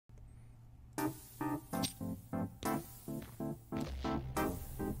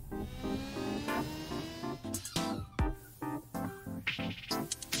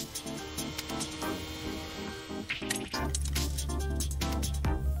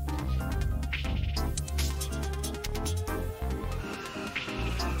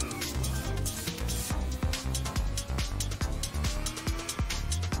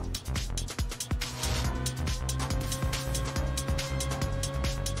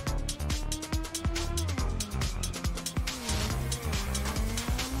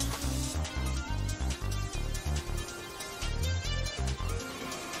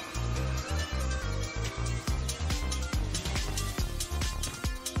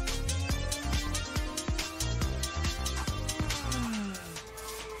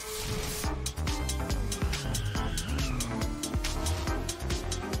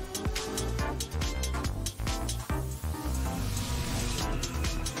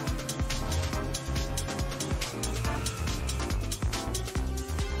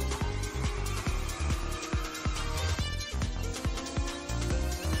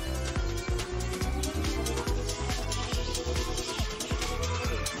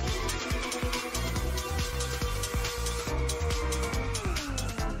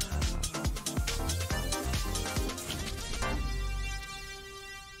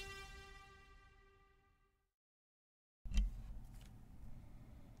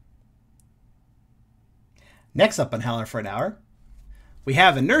Next up on Howler for an Hour, we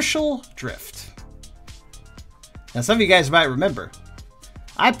have Inertial Drift. Now, some of you guys might remember,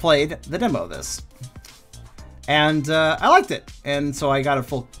 I played the demo of this, and I liked it, and so I got a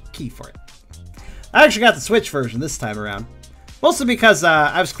full key for it. I actually got the Switch version this time around, mostly because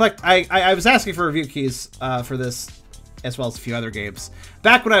I was asking for review keys for this, as well as a few other games,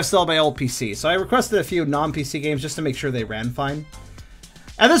 back when I was still on my old PC. So I requested a few non-PC games just to make sure they ran fine.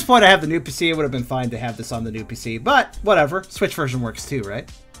 At this point, I have the new PC. It would have been fine to have this on the new PC, but whatever. Switch version works too,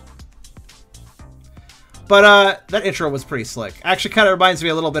 right? But that intro was pretty slick. Actually, kind of reminds me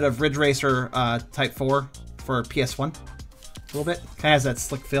a little bit of Ridge Racer Type 4 for PS1. A little bit. Kind of has that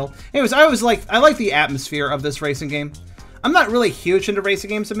slick feel. Anyways, I like the atmosphere of this racing game. I'm not really huge into racing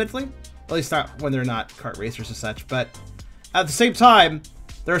games, admittedly. At least not when they're not kart racers or such. But at the same time,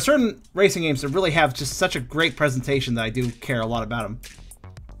 there are certain racing games that really have just such a great presentation that I do care a lot about them.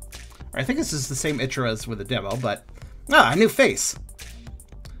 I think this is the same intro as with the demo, but... a new face.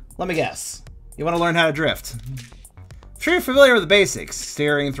 Let me guess. You want to learn how to drift. I'm sure you're familiar with the basics.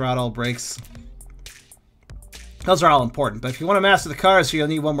 Steering, throttle, brakes. Those are all important, but if you want to master the cars, you'll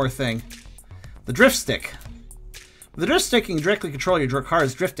need one more thing. The drift stick. With the drift stick, you can directly control your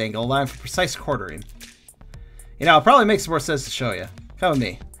car's drift angle, allowing for precise quartering. You know, it probably makes more sense to show you. Come with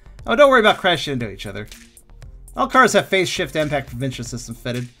me. Oh, don't worry about crashing into each other. All cars have phase shift impact prevention system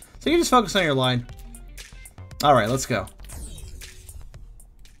fitted, so you just focus on your line. Alright, let's go.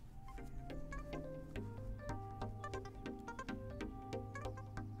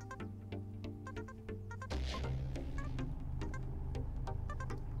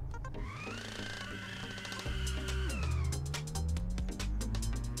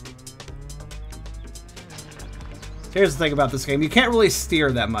 Here's the thing about this game. You can't really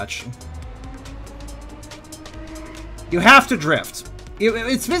steer that much. You have to drift.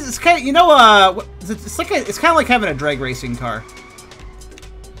 It's kind of, you know, it's kind of like having a drag racing car.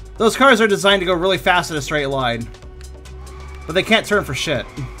 Those cars are designed to go really fast in a straight line, but they can't turn for shit.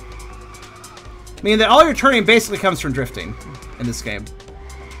 Meaning that all your turning basically comes from drifting in this game.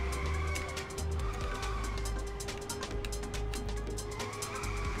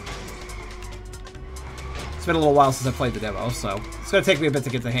 It's been a little while since I played the demo, so it's gonna take me a bit to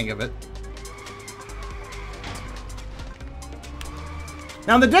get the hang of it.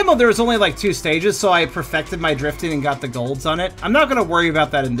 Now, in the demo, there was only like 2 stages, so I perfected my drifting and got the golds on it. I'm not going to worry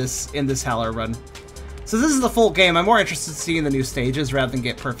about that in this Howler run. So this is the full game. I'm more interested in seeing the new stages rather than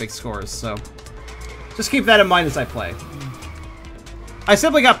get perfect scores, so just keep that in mind as I play. I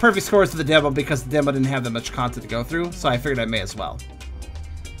simply got perfect scores to the demo because the demo didn't have that much content to go through, so I figured I may as well.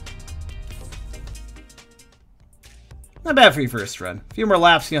 Not bad for your first run. A few more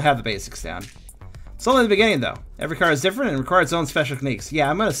laps and you'll have the basics down. It's only the beginning, though. Every car is different and requires its own special techniques. Yeah,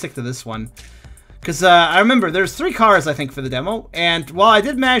 I'm going to stick to this one. Because I remember, there's 3 cars, I think, for the demo. And while I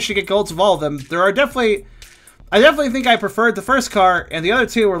did manage to get golds of all of them, there are definitely... I definitely think I preferred the first car, and the other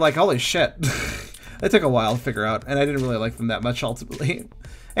 2 were like, holy shit. They took a while to figure out, and I didn't really like them that much, ultimately.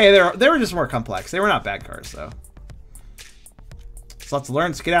 Hey, they were just more complex. They were not bad cars, though. There's lots to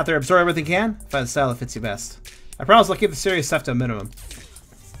learn, so get out there, absorb everything you can, find the style that fits you best. I promise I'll keep the serious stuff to a minimum.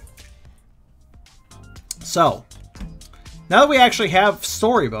 So, now that we actually have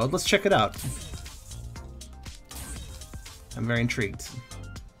story mode, let's check it out. I'm very intrigued.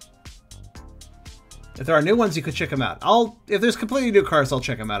 If there are new ones, you could check them out. If there's completely new cars, I'll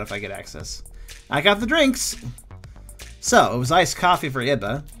check them out if I get access. I got the drinks! So, it was iced coffee for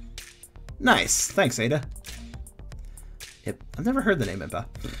Iba. Nice. Thanks, Ada. I've never heard the name Iba.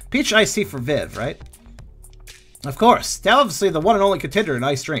 Peach iced tea for Viv, right? Of course. They're obviously the one and only contender in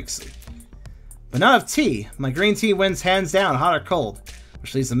iced drinks. But not of tea. My green tea wins hands down, hot or cold.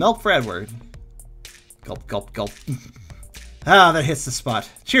 Which leaves the milk for Edward. Gulp, gulp, gulp. Ah, that hits the spot.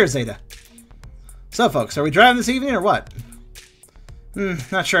 Cheers, Ada. So, folks, are we driving this evening or what?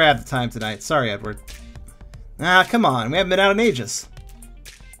 Not sure I have the time tonight. Sorry, Edward. Ah, come on. We haven't been out in ages.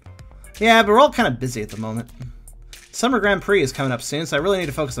 Yeah, but we're all kind of busy at the moment. Summer Grand Prix is coming up soon, so I really need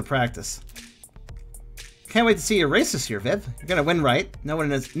to focus on practice. Can't wait to see your race this year, Viv. You're gonna win, right? No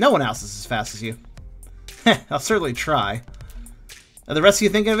one else is as fast as you. I'll certainly try. Are the rest of you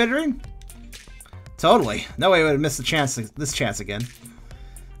thinking of entering? Totally. No way I would have missed this chance again.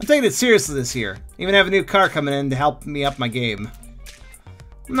 I'm taking it seriously this year. Even have a new car coming in to help me up my game.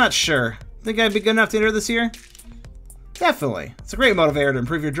 I'm not sure. Think I'd be good enough to enter this year? Definitely. It's a great motivator to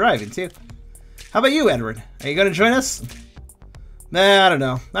improve your driving, too. How about you, Edward? Are you going to join us? Nah, I don't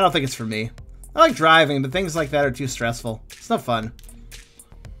know. I don't think it's for me. I like driving, but things like that are too stressful. It's no fun.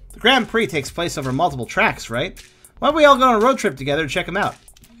 The Grand Prix takes place over multiple tracks, right? Why don't we all go on a road trip together to check them out?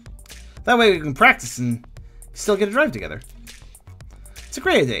 That way we can practice and still get to drive together. It's a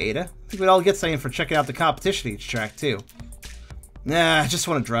great idea, Ada. I think we'd all get something for checking out the competition at each track, too. Nah, I just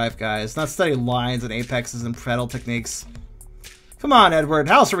want to drive, guys. Not study lines and apexes and pedal techniques. Come on, Edward.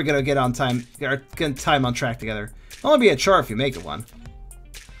 How else are we going to get on time on track together? It'll only be a chore if you make it one.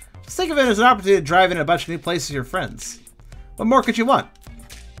 Just think of it as an opportunity to drive in a bunch of new places with your friends. What more could you want?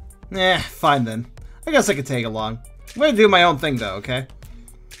 Fine then. I guess I could take along. I'm going to do my own thing, though, okay?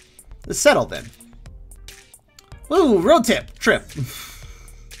 Let's settle, then. Woo, road trip.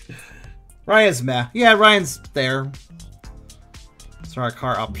 Ryan's meh. Yeah, Ryan's there. So our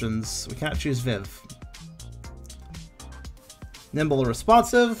car options. We cannot choose Viv. Nimble or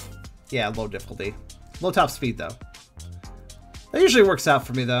responsive? Yeah, low difficulty. Low top speed, though. That usually works out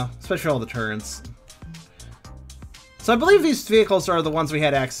for me, though. Especially all the turns. So I believe these vehicles are the ones we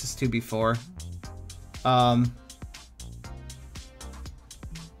had access to before. I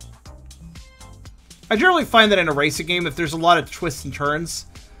generally find that in a racing game, if there's a lot of twists and turns,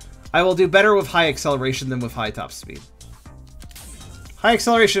 I will do better with high acceleration than with high top speed. High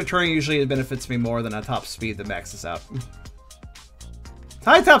acceleration of turning usually benefits me more than a top speed that maxes out.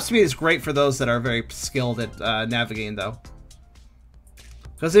 High top speed is great for those that are very skilled at navigating, though.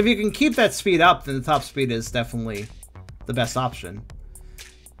 Because if you can keep that speed up, then the top speed is definitely the best option.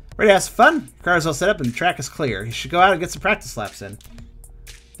 Ready to have some fun? Your car is all set up and the track is clear. You should go out and get some practice laps in.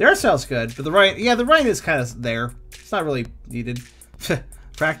 The art style's good, but the Ryan, the Ryan is kind of there. It's not really needed.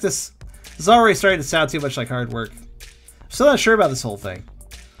 Practice? It's already starting to sound too much like hard work. I'm still not sure about this whole thing.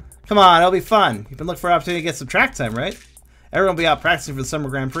 Come on, it'll be fun. You've been looking for an opportunity to get some track time, right? Everyone will be out practicing for the Summer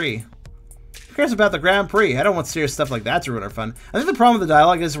Grand Prix. Who cares about the Grand Prix? I don't want serious stuff like that to ruin our fun. I think the problem with the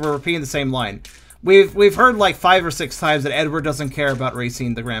dialogue is we're repeating the same line. We've heard like 5 or 6 times that Edward doesn't care about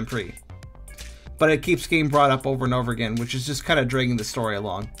racing the Grand Prix. But it keeps getting brought up over and over again, which is just kind of dragging the story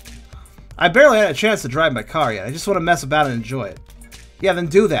along. I barely had a chance to drive my car yet. I just want to mess about and enjoy it. Yeah, then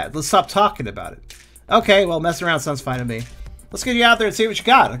do that. Let's stop talking about it. Okay, well, messing around sounds fine to me. Let's get you out there and see what you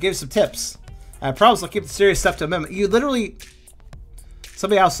got. I'll give you some tips. I promise I'll keep the serious stuff to a minimum. You literally...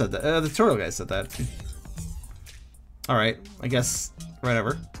 Somebody else said that. The tutorial guy said that. Alright, I guess...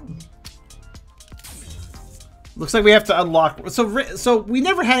 Whatever. Looks like we have to unlock... So we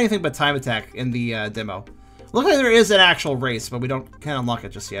never had anything but time attack in the demo. Looks like there is an actual race, but we can't unlock it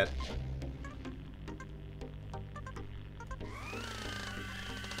just yet.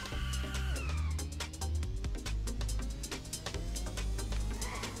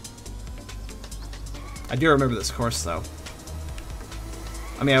 I do remember this course, though.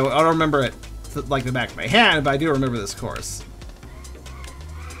 I mean, I don't remember it like the back of my hand, but I do remember this course.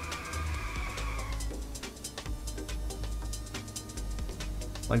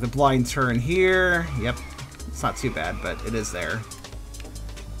 Like the blind turn here. Yep. It's not too bad, but it is there.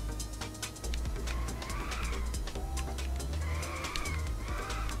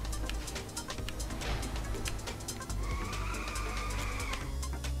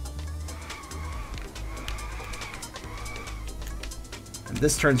 And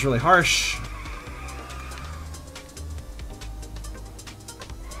this turn's really harsh.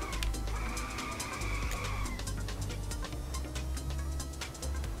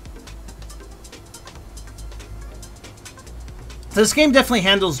 This game definitely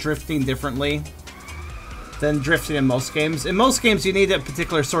handles drifting differently. than drifting in most games. In most games, you need a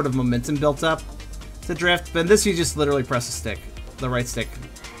particular sort of momentum built up to drift, but in this, you just literally press a stick, the right stick,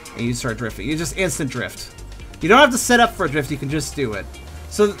 and you start drifting. You just instant drift. You don't have to set up for a drift, you can just do it.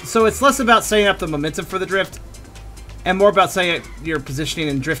 So it's less about setting up the momentum for the drift, and more about setting up your positioning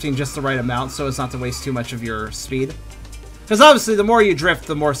and drifting just the right amount so as not to waste too much of your speed. Because obviously, the more you drift,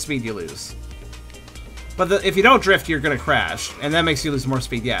 the more speed you lose. But if you don't drift, you're going to crash, and that makes you lose more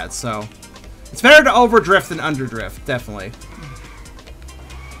speed yet, so... It's better to overdrift than underdrift, definitely.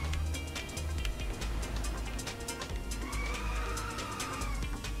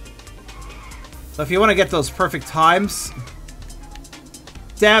 So if you want to get those perfect times,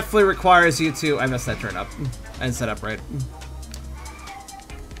 definitely requires you to... I messed that turn up. I didn't set up right.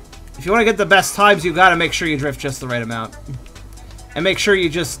 If you want to get the best times, you got to make sure you drift just the right amount. And make sure you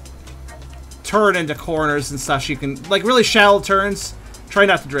just turn into corners and stuff. You can... Like, really shallow turns, try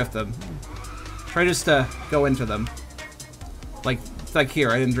not to drift them. Try just to go into them. Like here,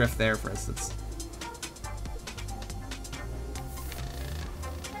 I didn't drift there, for instance.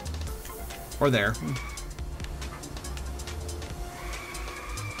 Or there.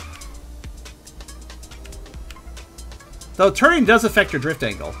 Though turning does affect your drift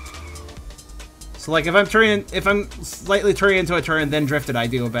angle. So like if I'm slightly turning into a turn and then drifted, I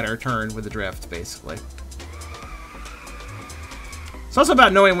do a better turn with the drift, basically. It's also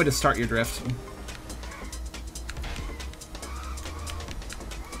about knowing when to start your drift.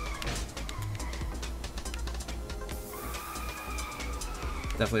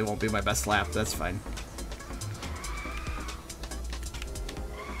 Definitely won't be my best lap, that's fine.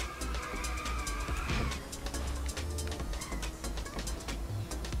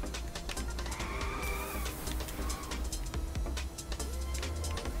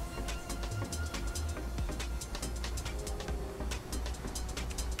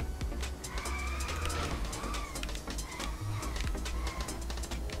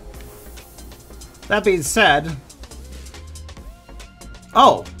 That being said...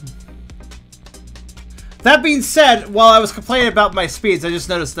 Oh! That being said, while I was complaining about my speeds, I just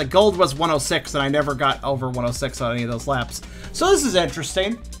noticed that gold was 106 and I never got over 106 on any of those laps. So this is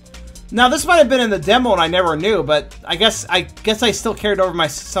interesting. Now this might have been in the demo and I never knew, but I guess I still carried over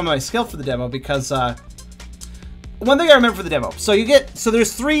some of my skill for the demo because one thing I remember for the demo. So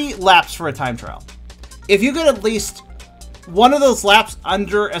there's 3 laps for a time trial. If you get at least one of those laps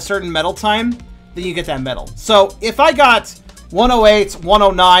under a certain medal time, then you get that medal. So if I got 108,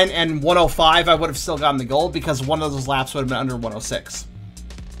 109, and 105, I would have still gotten the gold because one of those laps would have been under 106.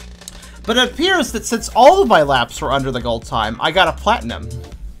 But it appears that since all of my laps were under the gold time, I got a platinum.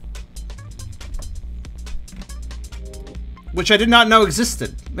 Which I did not know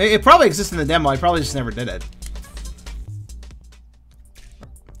existed. It probably existed in the demo, I probably just never did it.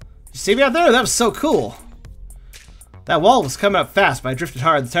 You see me out there? That was so cool. That wall was coming up fast, but I drifted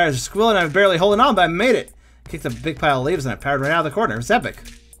hard. The tires were squealing, I'm barely holding on, but I made it. Kicked a big pile of leaves and I powered right out of the corner. It was epic.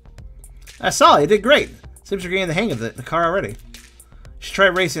 I saw you did great. Seems you're getting the hang of the car already. You should try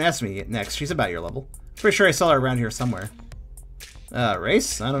racing Esme next. She's about your level. Pretty sure I saw her around here somewhere.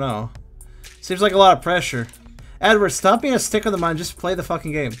 Race? I don't know. Seems like a lot of pressure. Edward, stop being a stick on the mind. Just play the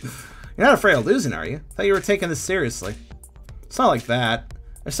fucking game. You're not afraid of losing, are you? Thought you were taking this seriously. It's not like that.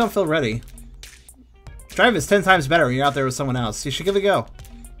 I just don't feel ready. Driving is 10 times better when you're out there with someone else. You should give it a go.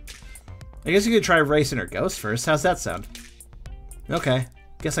 I guess you could try racing or Ghost first. How's that sound? Okay.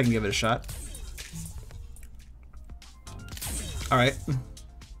 Guess I can give it a shot. Alright.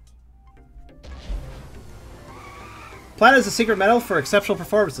 Platinum is a secret medal for exceptional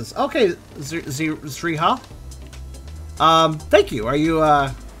performances. Okay, Zriha. Thank you. Are you,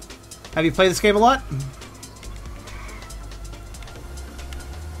 have you played this game a lot?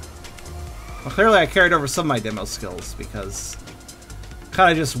 Well, clearly I carried over some of my demo skills because... kind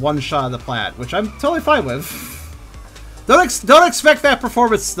of just one shot of the plat, which I'm totally fine with. Don't expect that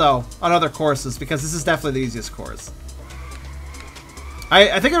performance though on other courses because this is definitely the easiest course.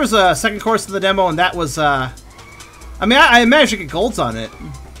 I think there was a second course in the demo and that was I mean I managed to get golds on it,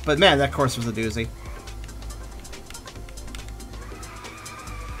 but man, that course was a doozy.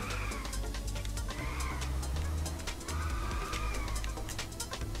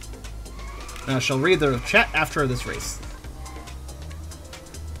 I shall read the chat after this race.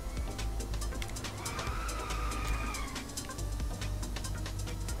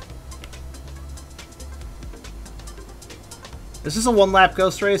 Is this a one-lap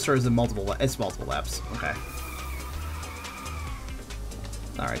ghost race, or is it multiple? It's multiple laps. Okay.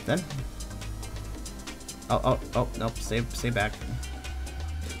 All right then. Oh, nope. Stay back.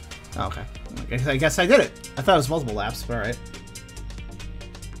 Oh, okay. I guess I did it. I thought it was multiple laps, but all right.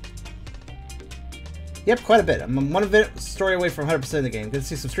 Yep, quite a bit. I'm one story away from 100% of the game. Good to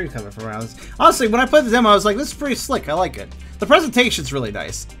see some stream coming from around. Honestly, when I played the demo, I was like, this is pretty slick. I like it. The presentation's really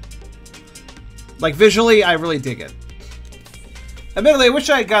nice. Like, visually, I really dig it. Admittedly, I wish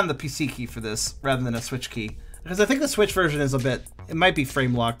I had gotten the PC key for this rather than a Switch key. Because I think the Switch version is a bit... It might be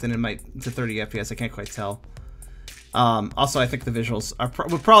frame locked and it might to 30 FPS. I can't quite tell. Also, I think the visuals are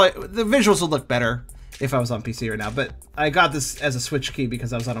the visuals would look better if I was on PC right now. But I got this as a Switch key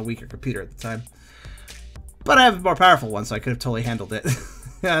because I was on a weaker computer at the time. But I have a more powerful one, so I could have totally handled it.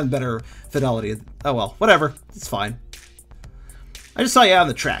 And better fidelity. Oh well, whatever. It's fine. I just saw you out on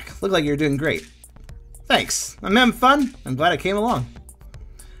the track. Looked like you were doing great. Thanks. I'm having fun. I'm glad I came along.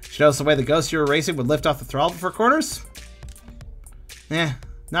 Did you notice the way the ghost you were racing would lift off the throttle before corners? Eh,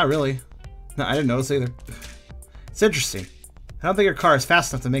 not really. No, I didn't notice either. It's interesting. I don't think your car is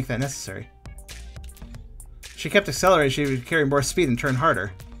fast enough to make that necessary. If she kept accelerating, she would carry more speed and turn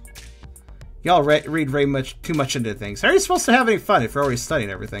harder. Y'all read way too much into things. How are you supposed to have any fun if you're always studying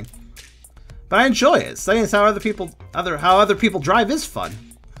everything? But I enjoy it. Studying is how other people drive is fun.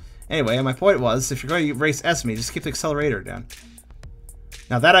 Anyway, my point was, if you're going to race Esme, just keep the accelerator down.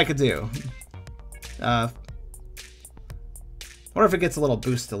 Now that I could do. Wonder if it gets a little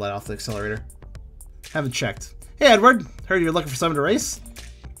boost to let off the accelerator. Haven't checked. Hey Edward, heard you're looking for someone to race?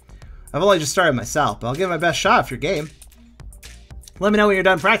 I've only just started myself, but I'll give it my best shot if you're game. Let me know when you're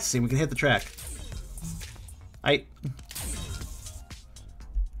done practicing, we can hit the track.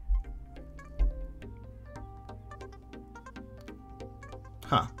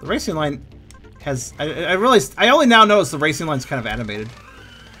 Huh, the racing line has... I realized... I only now notice the racing line's kind of animated.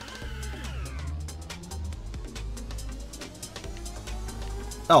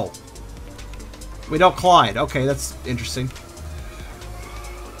 Oh. We don't collide. Okay, that's interesting.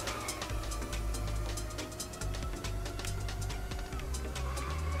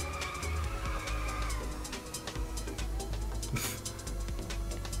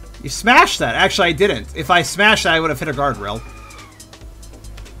 You smashed that. Actually, I didn't. If I smashed that, I would have hit a guardrail.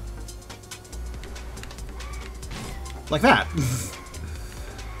 Like that.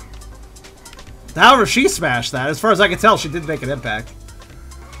 However, she smashed that. As far as I can tell, she did make an impact.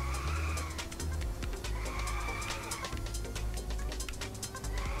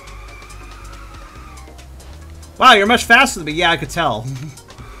 Wow, you're much faster than me. Yeah, I could tell.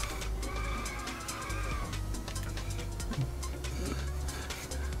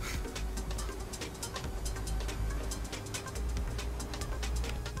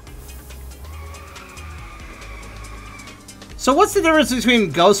 So what's the difference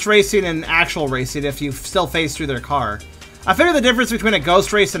between ghost racing and actual racing if you still phase through their car? I figure the difference between a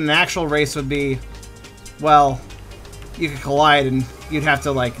ghost race and an actual race would be, well, you could collide and you'd have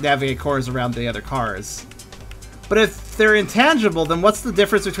to like navigate corners around the other cars. But if they're intangible, then what's the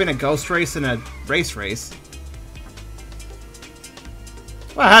difference between a ghost race and a race?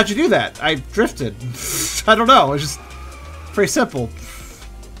 Well, how'd you do that? I drifted. I don't know. It's just pretty simple.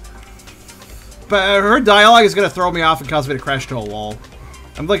 But her dialogue is going to throw me off and cause me to crash to a wall.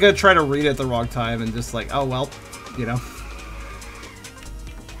 I'm like going to try to read it at the wrong time and just like, oh well, you know.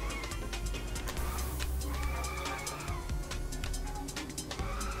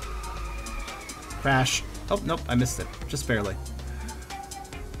 Crash. Oh, nope, I missed it. Just barely.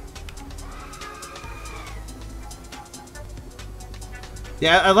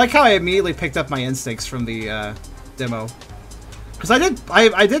 Yeah, I like how I immediately picked up my instincts from the demo. Because I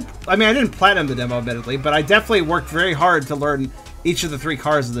didn't platinum the demo, admittedly, but I definitely worked very hard to learn each of the 3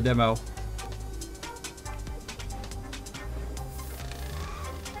 cars of the demo.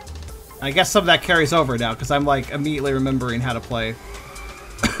 I guess some of that carries over now, because I'm like immediately remembering how to play.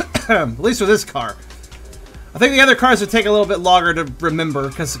 At least with this car. I think the other cars would take a little bit longer to remember,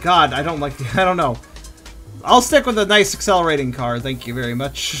 because God, I don't know. I'll stick with a nice accelerating car, thank you very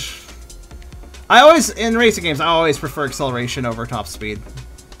much. In racing games, I always prefer acceleration over top speed.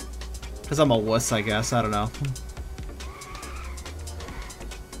 Because I'm a wuss, I guess, I don't know.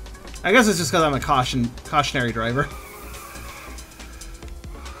 I guess it's just because I'm a cautionary driver.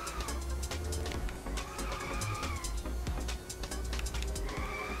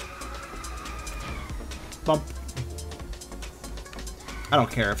 Bump. I don't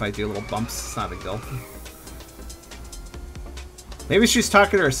care if I do little bumps, it's not a big deal. Maybe she's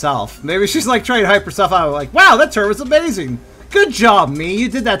talking to herself. Maybe she's like trying to hype herself out, like, wow, that turn was amazing! Good job, me! You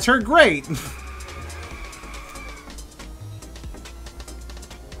did that turn great!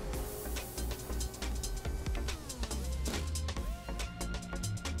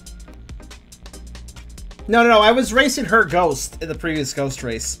 No, I was racing her Ghost in the previous Ghost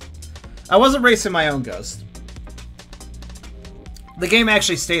race. I wasn't racing my own Ghost. The game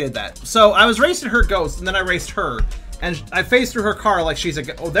actually stated that. So I was racing her Ghost, and then I raced her. And I phased through her car like she's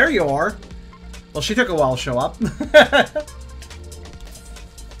a... Oh, there you are. Well, she took a while to show up. That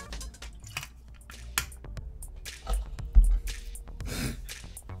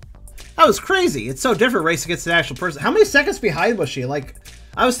was crazy. It's so different racing against an actual person. How many seconds behind was she? Like,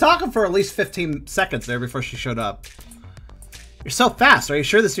 I was talking for at least 15 seconds there before she showed up. You're so fast. Are you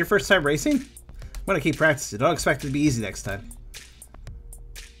sure this is your first time racing? I'm going to keep practicing. Don't expect it to be easy next time.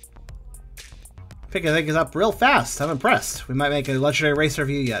 Picking things up real fast. I'm impressed. We might make a legendary racer of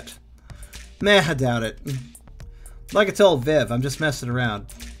you yet. Meh, I doubt it. Like I told Viv, I'm just messing around.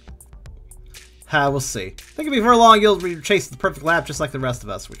 Ha, we'll see. Think before long you'll be chasing the perfect lap just like the rest of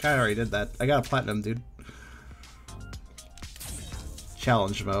us. We kind of already did that. I got a platinum, dude.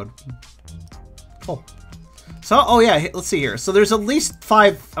 Challenge mode. Cool. So, oh yeah, let's see here. So there's at least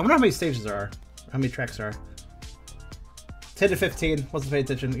 5... I wonder how many stages there are. How many tracks there are. 10 to 15. Wasn't paying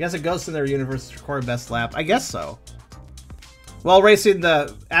attention. I guess it goes to their universe to record best lap. I guess so. While racing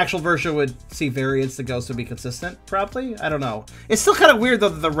the actual version would see variants, the Ghost would be consistent, probably? I don't know. It's still kind of weird, though,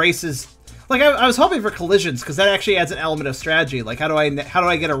 that the races... Like, I was hoping for collisions, because that actually adds an element of strategy. Like, how do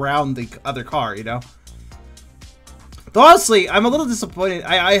I get around the other car, you know? Though, honestly, I'm a little disappointed.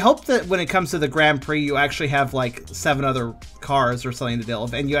 I hope that when it comes to the Grand Prix, you actually have, like, 7 other cars or something to deal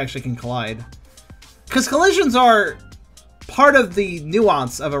with, and you actually can collide. Because collisions are part of the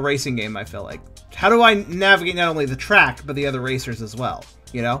nuance of a racing game, I feel like. How do I navigate not only the track, but the other racers as well,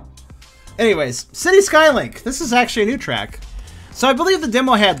 you know? Anyways, City Skylink. This is actually a new track. So I believe the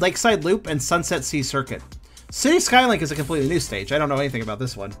demo had Lakeside Loop and Sunset Sea Circuit. City Skylink is a completely new stage. I don't know anything about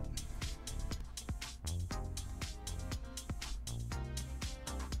this one.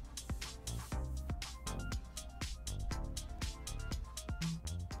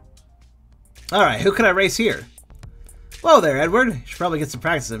 Alright, who can I race here? Whoa there, Edward. You should probably get some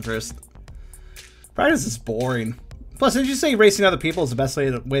practice in first. Practice is boring. Plus, didn't you say racing other people is the best way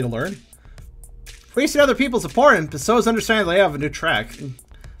to learn? Racing other people is important, but so is understanding the layout of a new track.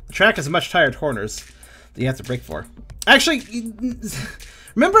 The track has much tighter corners that you have to brake for. Actually,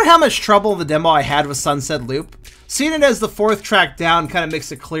 remember how much trouble in the demo I had with Sunset Loop? Seeing it as the 4th track down kind of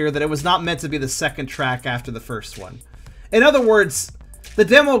makes it clear that it was not meant to be the 2nd track after the first one. In other words, the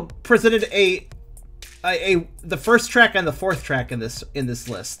demo presented the 1st track and the 4th track in this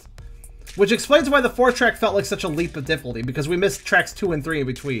list. Which explains why the 4th track felt like such a leap of difficulty, because we missed tracks 2 and 3 in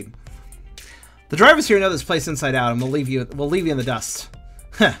between. The drivers here know this place inside out, and we'll leave you in the dust.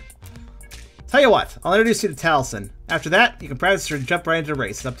 Huh. Tell you what, I'll introduce you to Taliesin. After that, you can practice or jump right into the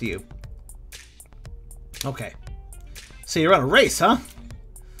race. It's up to you. Okay. So you're on a race, huh?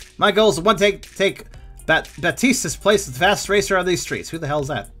 My goal is to take Batista's place as the fastest racer on these streets. Who the hell is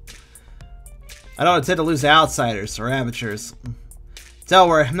that? I don't intend to lose to outsiders or amateurs. Don't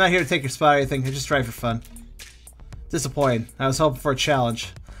worry, I'm not here to take your spot or anything. I just drive for fun. Disappointing. I was hoping for a challenge.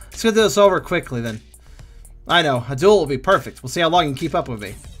 Let's get this over quickly, then. I know, a duel will be perfect. We'll see how long you can keep up with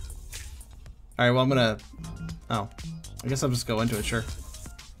me. Alright, well, I'm gonna... Oh. I guess I'll just go into it, sure.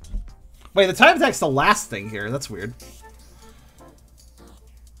 Wait, the time attack's the last thing here. That's weird.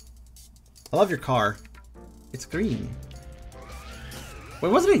 I love your car. It's green.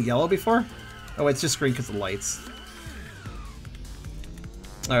 Wait, wasn't it yellow before? Oh, it's just green because of the lights.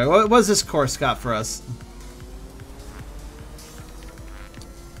 Alright, what has this course got for us?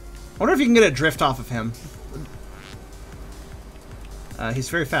 I wonder if you can get a drift off of him. He's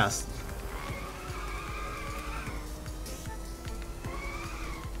very fast.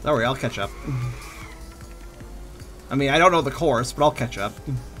 Don't worry, I'll catch up. I mean, I don't know the course, but I'll catch up.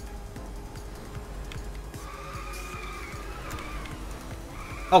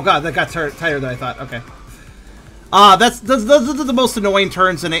 Oh god, that got tighter than I thought. Okay. Those are the most annoying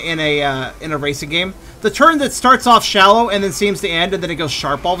turns in a racing game. The turn that starts off shallow and then seems to end and then it goes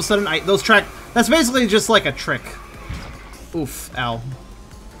sharp all of a sudden. That's basically just like a trick. Oof, ow.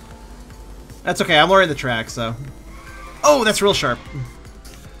 That's okay, I'm learning the track, so. Oh, that's real sharp.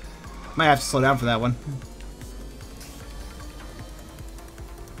 Might have to slow down for that one.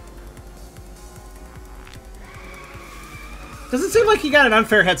 Does it seem like he got an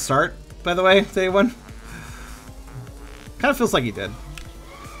unfair head start, by the way, to anyone? Kind of feels like he did.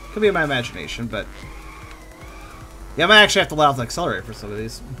 Could be in my imagination, but... Yeah, I might actually have to let off the accelerator for some of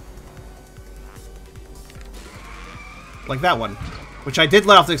these. Like that one. Which I did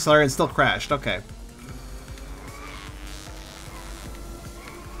let off the accelerator and still crashed. Okay.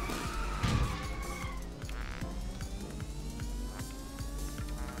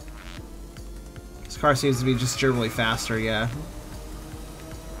 This car seems to be just generally faster, yeah.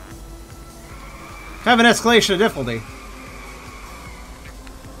 Kind of an escalation of difficulty.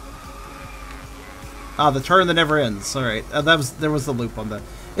 Ah, the turn that never ends. All right, there was the loop on the.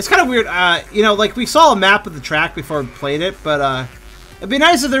 It's kind of weird. You know, like we saw a map of the track before we played it, but it'd be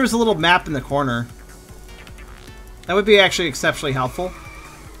nice if there was a little map in the corner. That would be actually exceptionally helpful.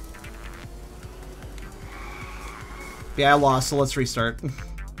 Yeah, I lost, so let's restart.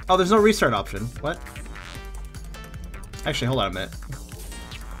 Oh, there's no restart option. What? Actually, hold on a minute.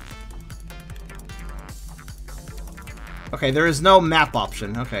 Okay, there is no map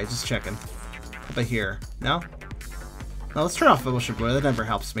option. Okay, just checking. How about here? No? No, let's turn off Fellowship Boy. That never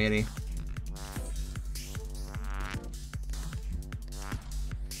helps me any.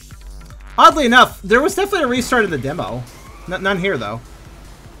 Oddly enough, there was definitely a restart in the demo. None here, though.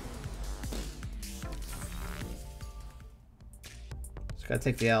 Just gotta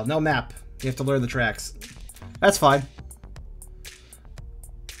take the L. No map. You have to learn the tracks. That's fine.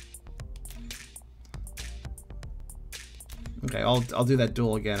 Okay, I'll do that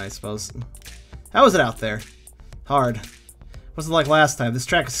duel again, I suppose. How was it out there? Hard. Wasn't like last time. This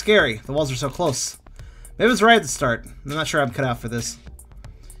track is scary. The walls are so close. Maybe it was right at the start. I'm not sure I'm cut out for this.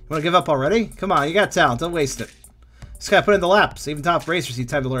 You want to give up already? Come on, you got talent. Don't waste it. Just gotta put in the laps. Even top racers need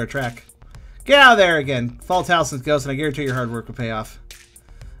time to learn a track. Get out of there again. Follow Talisman's ghost, and I guarantee your hard work will pay off.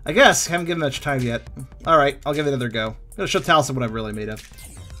 I guess. Haven't given much time yet. Alright, I'll give it another go. I'm gonna show Talisman what I'm really made of.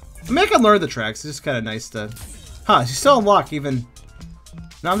 I mean, I can learn the tracks. It's just kind of nice to... Huh, she's still unlocked even...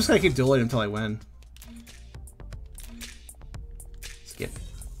 No, I'm just gonna keep dueling until I win. Skip.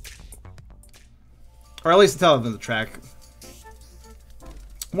 Or at least until I'm in the track.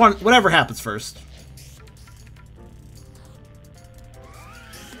 Whatever happens first.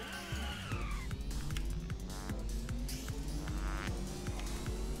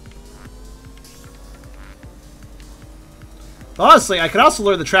 Honestly, I could also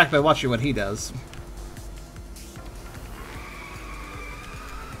learn the track by watching what he does.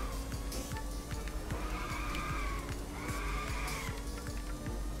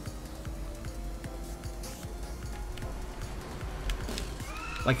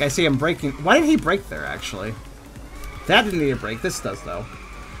 Like, I see him breaking... Why did he break there, actually? That didn't need a break. This does, though.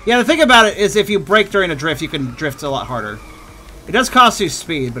 Yeah, the thing about it is if you break during a drift, you can drift a lot harder. It does cost you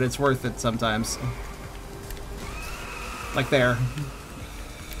speed, but it's worth it sometimes. Like there.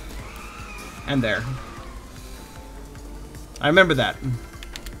 And there. I remember that.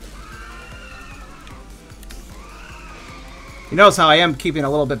 You notice how I am keeping a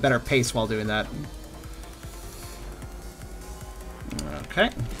little bit better pace while doing that. Okay.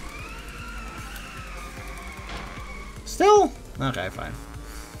 Still? Okay, fine.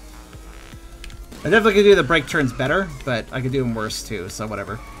 I definitely could do the break turns better, but I could do them worse too, so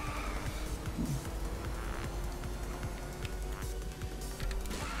whatever.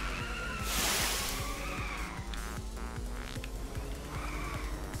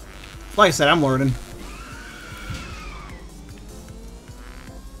 Like I said, I'm learning.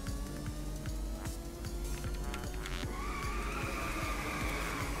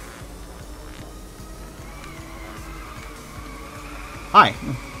 Hi.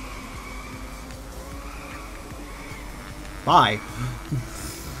 Bye.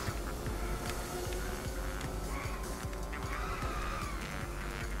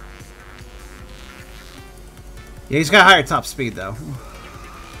 Yeah, he's got higher top speed, though.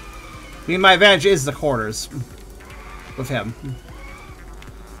 I mean, my advantage is the corners with him.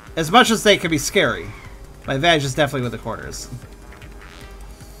 As much as they can be scary, my advantage is definitely with the corners.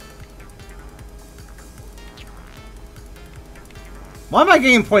 Why am I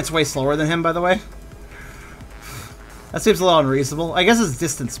getting points way slower than him, by the way? That seems a little unreasonable. I guess it's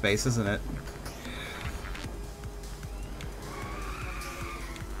distance space, isn't it?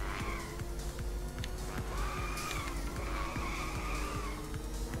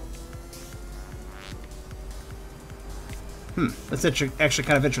 That's actually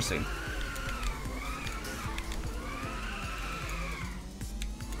kind of interesting.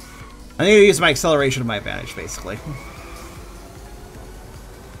 I need to use my acceleration to my advantage, basically.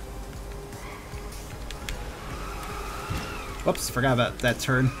 Whoops, forgot about that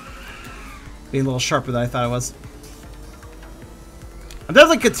turn. Being a little sharper than I thought it was. I'm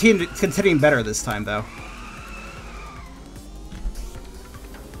definitely continuing better this time, though.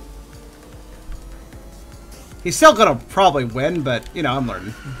 He's still gonna probably win, but, you know, I'm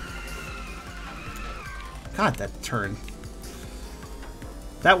learning. God, that turn.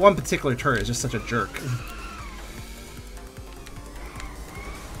 That one particular turn is just such a jerk.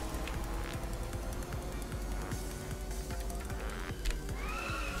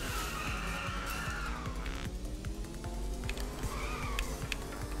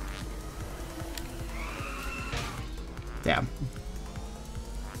 Damn.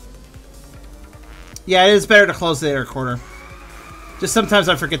 Yeah, it is better to close the inner corner. Just sometimes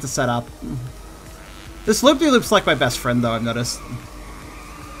I forget to set up. This loop-de-loop's like my best friend, though, I've noticed.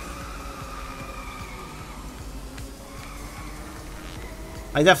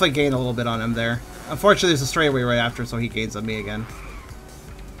 I definitely gained a little bit on him there. Unfortunately, there's a straightaway right after, so he gains on me again.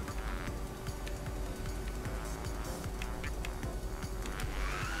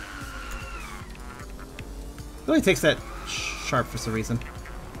 Really takes that sharp for some reason.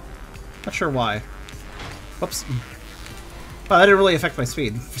 Not sure why. Whoops. Wow, that didn't really affect my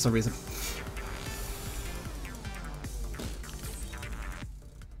speed for some reason.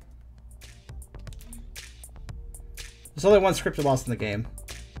 There's only one scripted loss in the game.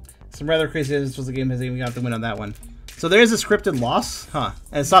 Some rather crazy this was the game has even got the win on that one. So there is a scripted loss? Huh.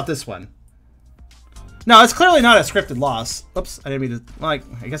 And it's not this one. No, it's clearly not a scripted loss. Oops, I didn't mean to... Like,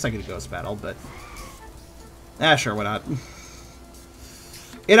 I guess I could ghost battle, but... Ah, sure, why not?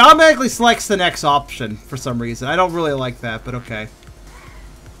 It automatically selects the next option for some reason. I don't really like that, but okay.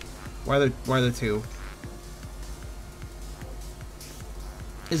 Why are there two?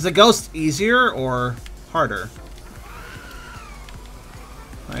 Is the ghost easier or harder?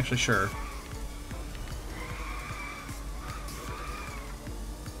 Not actually sure.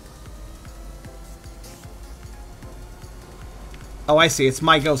 Oh, I see. It's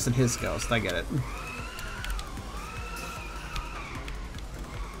my ghost and his ghost. I get it.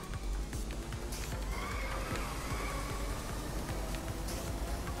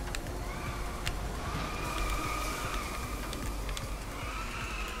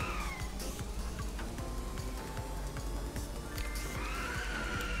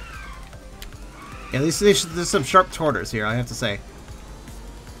 Yeah, there's some sharp torters here, I have to say.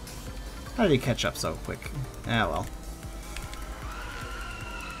 How did he catch up so quick? Ah, well.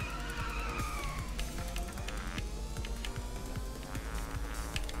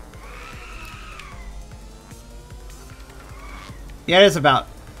 Yeah, it is about...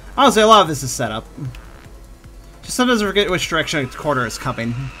 Honestly, a lot of this is set up. Just sometimes I forget which direction a quarter is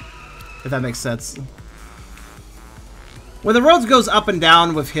coming. If that makes sense. When the road goes up and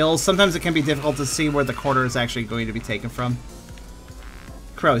down with hills, sometimes it can be difficult to see where the quarter is actually going to be taken from.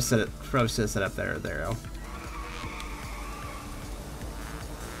 Crow set it up there. There we go.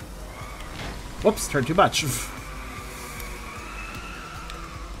 Whoops, turned too much.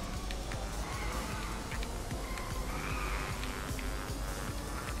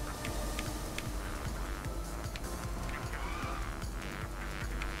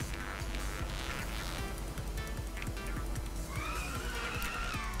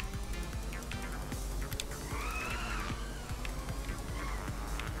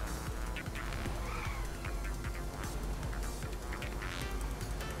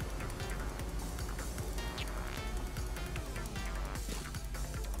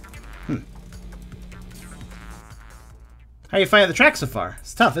 How you finding the track so far?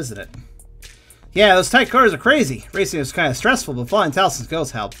 It's tough, isn't it? Yeah, those tight corners are crazy. Racing was kind of stressful, but flying Talison's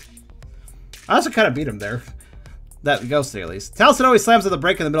ghost helped. I also kind of beat him there. That ghost there, at least. Talison always slams on the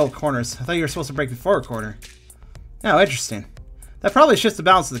brake in the middle of corners. I thought you were supposed to brake before a corner. Oh, interesting. That probably shifts the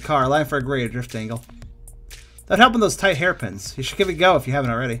balance of the car, allowing for a greater drift angle. That'd help in those tight hairpins. You should give it a go if you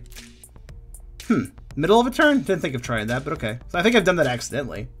haven't already. Middle of a turn? Didn't think of trying that, but okay. So I think I've done that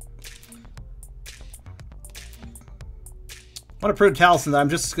accidentally. I want to prove to Talison that I'm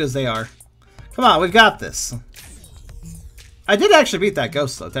just as good as they are. Come on, we've got this. I did actually beat that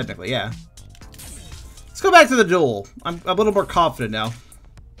ghost, though, technically, yeah. Let's go back to the duel. I'm a little more confident now.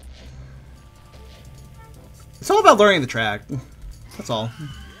 It's all about learning the track. That's all.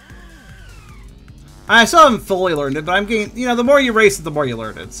 I still haven't fully learned it, but I'm getting... You know, the more you race it, the more you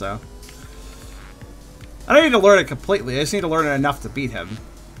learn it, so... I don't need to learn it completely. I just need to learn it enough to beat him.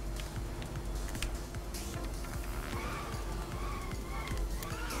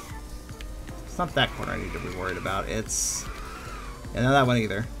 It's not that corner I need to be worried about. It's... Yeah, not that one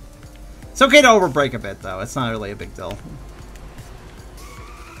either. It's okay to overbrake a bit, though. It's not really a big deal.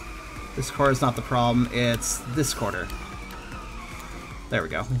 This corner is not the problem. It's this corner. There we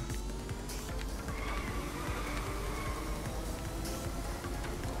go.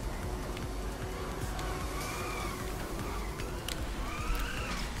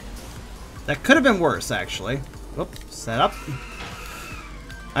 That could have been worse, actually. Whoop, set up.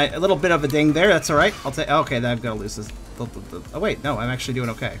 A little bit of a ding there. That's all right. I'll take. Okay, then I've got to lose this. Oh wait, no, I'm actually doing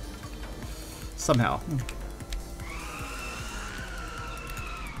okay. Somehow.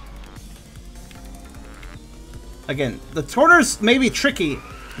 Again, the Torters may be tricky.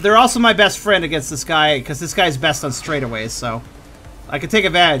 They're also my best friend against this guy because this guy's best on straightaways, so I could take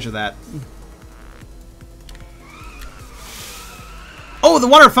advantage of that. Oh, the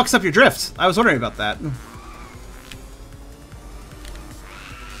water fucks up your drift. I was wondering about that.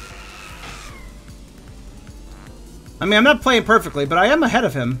 I mean, I'm not playing perfectly, but I am ahead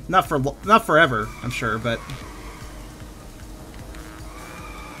of him. Not forever, I'm sure, but...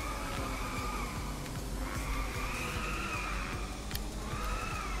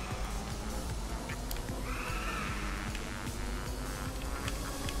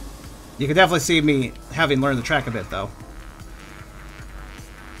 You can definitely see me having learned the track a bit, though.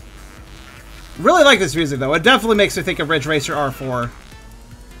 Really like this music, though. It definitely makes me think of Ridge Racer R4.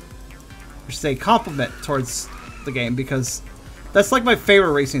 Which is a compliment towards the game, because that's like my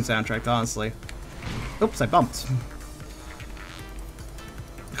favorite racing soundtrack, honestly. Oops, I bumped.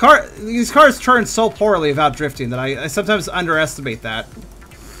 These cars turn so poorly without drifting that I sometimes underestimate that.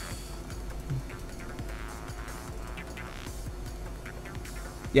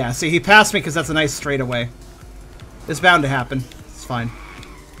 Yeah, see, he passed me because that's a nice straightaway. It's bound to happen. It's fine.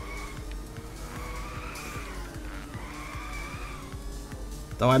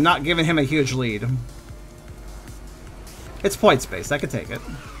 Though I'm not giving him a huge lead. It's point space. I can take it.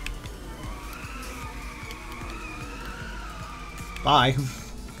 Bye.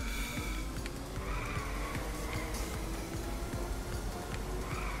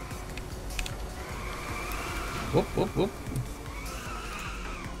 Whoop, whoop, whoop.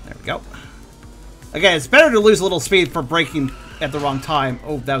 There we go. Again, it's better to lose a little speed for braking at the wrong time.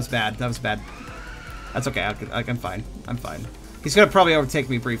 Oh, that was bad. That was bad. That's okay. I'm fine. I'm fine. He's going to probably overtake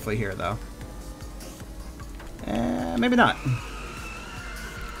me briefly here, though. Maybe not.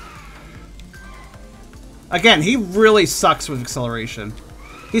 Again, he really sucks with acceleration.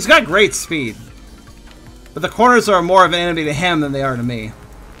 He's got great speed. But the corners are more of an enemy to him than they are to me.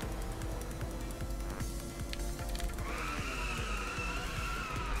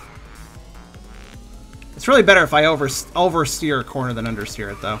 It's really better if I oversteer a corner than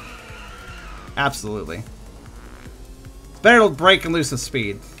understeer it, though. Absolutely. It's better to brake and lose the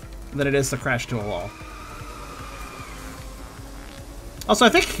speed than it is to crash to a wall. Also, I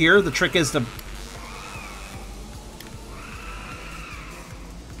think here the trick is to...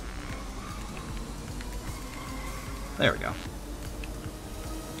 There we go.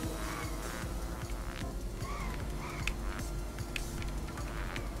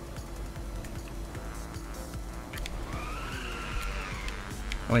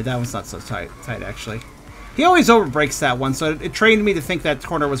 Oh wait, that one's not so tight actually. He always overbrakes that one, so it trained me to think that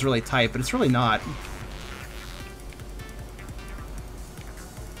corner was really tight, but it's really not.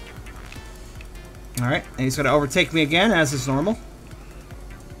 Alright, and he's going to overtake me again, as is normal.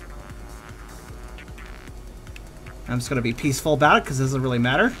 I'm just going to be peaceful about it, because it doesn't really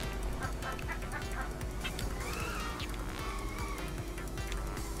matter.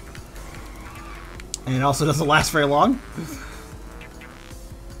 And it also doesn't last very long.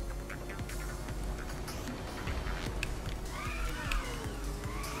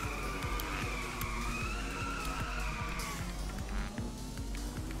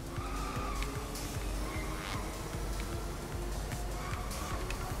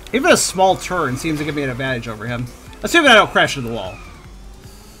 Even a small turn seems to give me an advantage over him. Assuming I don't crash into the wall.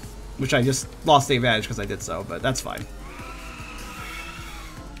 Which I just lost the advantage because I did so, but that's fine.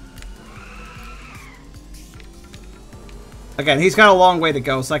 Again, he's got a long way to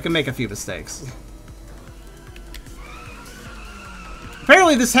go, so I can make a few mistakes.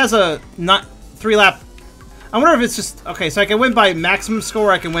 Apparently this has a not 3-lap... I wonder if it's just... Okay, so I can win by maximum score,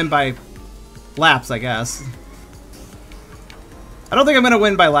 or I can win by laps, I guess. I don't think I'm going to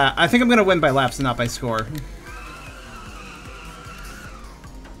win by lap. I think I'm going to win by laps and not by score.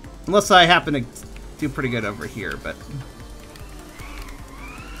 Unless I happen to do pretty good over here, but...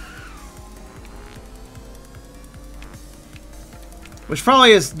 Which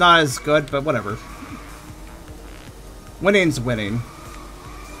probably is not as good, but whatever. Winning's winning.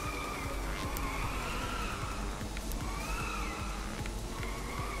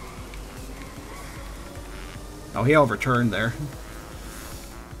 Oh, he overturned there.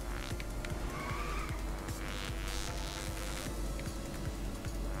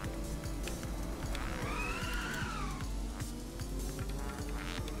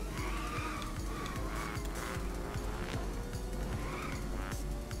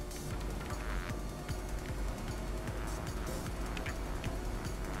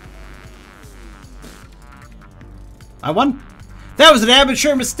 I won. That was an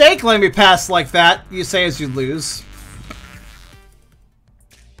amateur mistake, letting me pass like that, you say as you lose.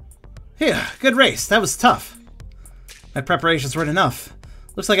 Yeah, good race. That was tough. My preparations weren't enough.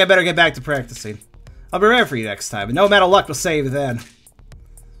 Looks like I better get back to practicing. I'll be ready for you next time, and no amount of luck will save you then.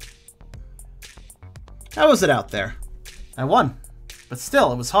 How was it out there? I won. But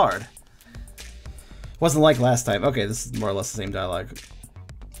still, it was hard. Wasn't like last time. Okay, this is more or less the same dialogue.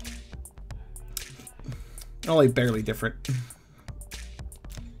 Only barely different.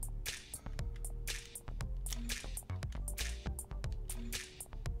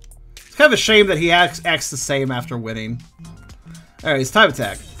 It's kind of a shame that he acts the same after winning. Alright, it's time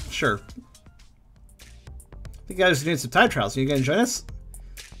attack. Sure. I think you guys are doing some time trials. Are you gonna join us?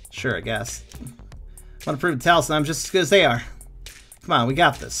 Sure, I guess. Want to prove to Taliesin I'm just as good as they are. Come on, we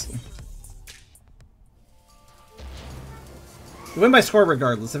got this. You win by score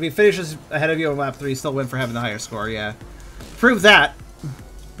regardless. If he finishes ahead of you on lap 3, you still win for having the higher score, yeah. Prove that,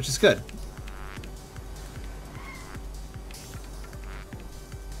 which is good.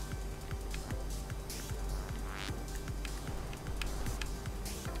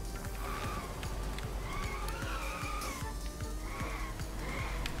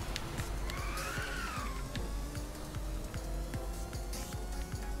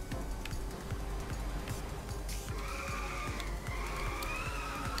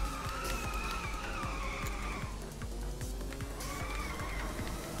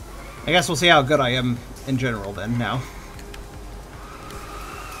 I guess we'll see how good I am in general then, now.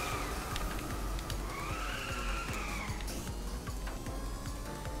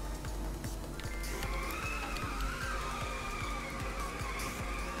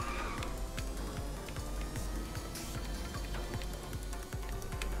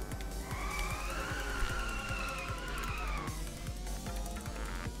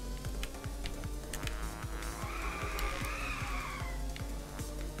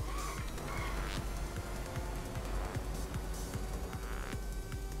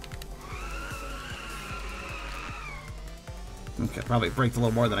 Okay, probably braked a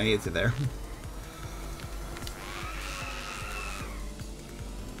little more than I needed to there.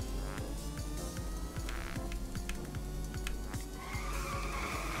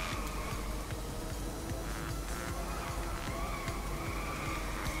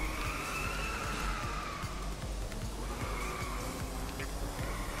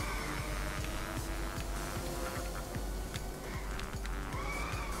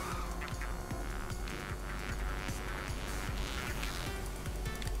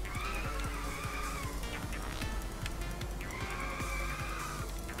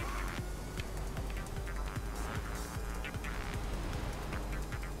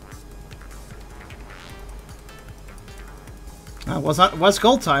 Was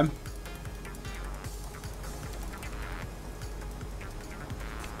gold time.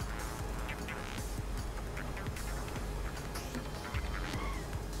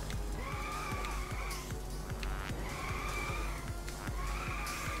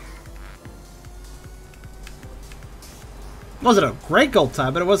 Wasn't a great gold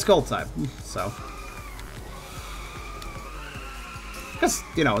time, but it was gold time. So, because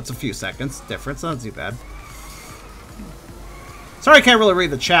you know it's a few seconds difference, not too bad. Sorry I can't really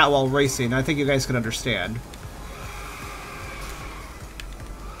read the chat while racing. I think you guys can understand.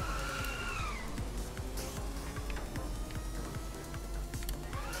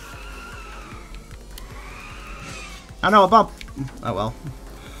 I know, a bump. Oh well.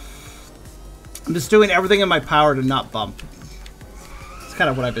 I'm just doing everything in my power to not bump. It's kind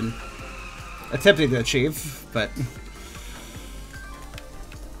of what I've been attempting to achieve, but...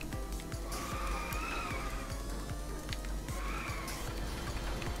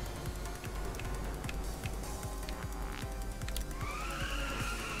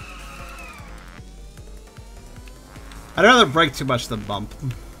 I'd rather brake too much than bump.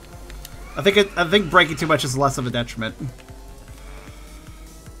 I think braking too much is less of a detriment.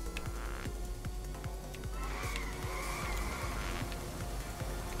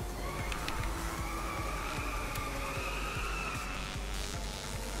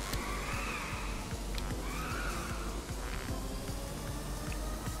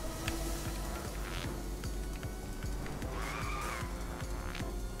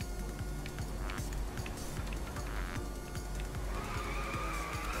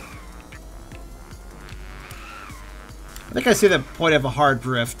 I think I see the point of a hard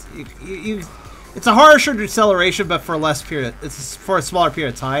drift. It's a harsher deceleration, but for a less period. It's for a smaller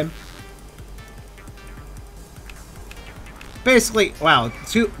period of time. Basically, wow,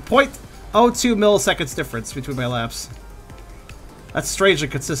 2.02 milliseconds difference between my laps. That's strangely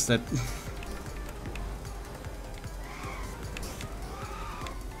consistent.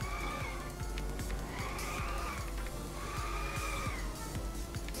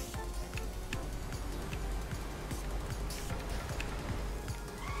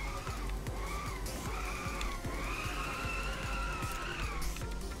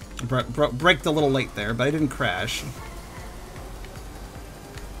 Braked a little late there, but I didn't crash.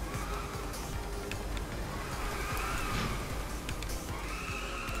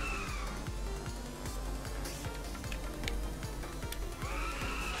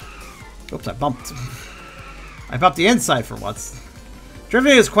 Oops, I bumped. I bumped the inside for once.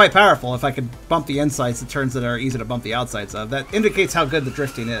 Drifting is quite powerful. If I could bump the insides, it turns that are easy to bump the outsides of. That indicates how good the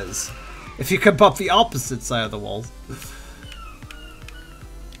drifting is. If you could bump the opposite side of the walls.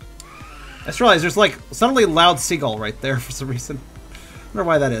 I just realized there's like suddenly loud seagull right there for some reason. I wonder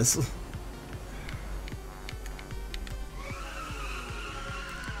why that is.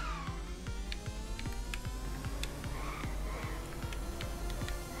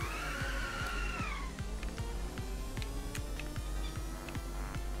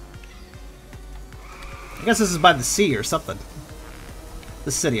 I guess this is by the sea or something.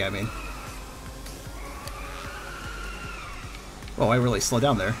 The city, I mean. Oh, I really slowed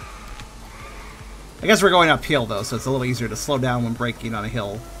down there. I guess we're going uphill, though, so it's a little easier to slow down when braking on a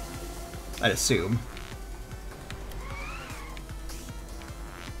hill. I'd assume.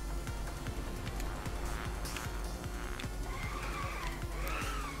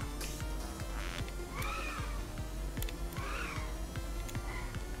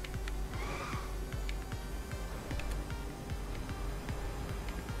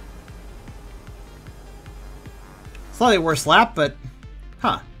 Slightly worse lap, but...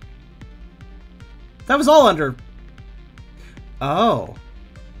 Huh. That was all under... Oh.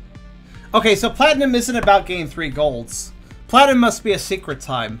 Okay, so Platinum isn't about getting 3 golds. Platinum must be a secret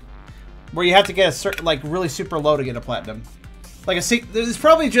time. Where you have to get a certain, like, really super low to get a Platinum. Like, it's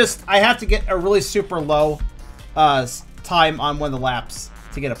probably just, I have to get a really super low time on one of the laps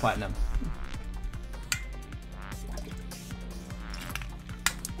to get a Platinum.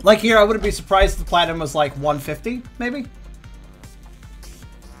 Like here, I wouldn't be surprised if the Platinum was like 150, maybe?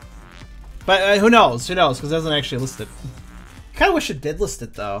 But who knows? Who knows? Because it doesn't actually list it. Kind of wish it did list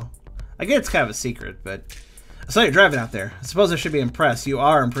it, though. I get it's kind of a secret, but... I saw you driving out there. I suppose I should be impressed. You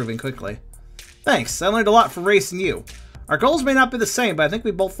are improving quickly. Thanks. I learned a lot from racing you. Our goals may not be the same, but I think we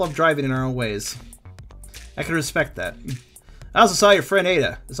both love driving in our own ways. I can respect that. I also saw your friend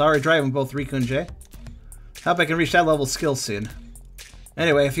Ada is already driving both Riku and Jay. Hope I can reach that level of skill soon.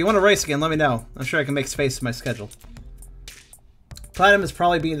 Anyway, if you want to race again, let me know. I'm sure I can make space in my schedule. Platinum is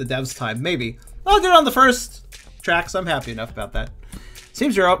probably being the devs' time. Maybe. I'll do it on the first track, so I'm happy enough about that.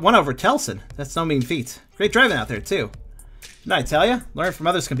 Seems you're one over Telson. That's no mean feat. Great driving out there, too. Didn't I tell ya? Learning from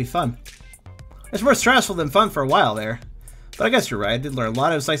others can be fun. It's more stressful than fun for a while there. But I guess you're right. I did learn a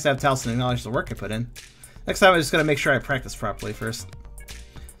lot. It was nice to have Telson acknowledge the work I put in. Next time I'm just going to make sure I practice properly first.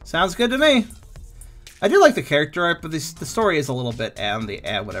 Sounds good to me. I do like the character art, but the story is a little bit on the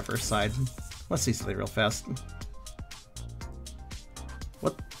whatever side. Let's see something real fast.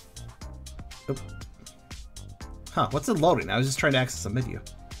 What? Oh. Huh, what's it loading? I was just trying to access a menu.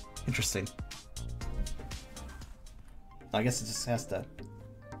 Interesting. I guess it just has to...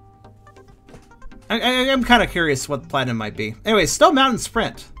 I'm kind of curious what Platinum might be. Anyway, Snow Mountain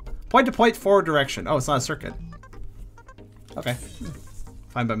Sprint. Point to point, forward direction. Oh, it's not a circuit. Okay.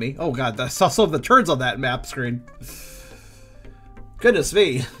 Fine by me. Oh god, I saw some of the turns on that map screen. Goodness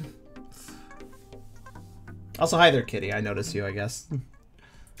me. Also, hi there, kitty. I noticed you, I guess.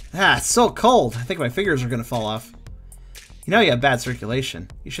 Ah, it's so cold. I think my fingers are gonna fall off. You know you have bad circulation.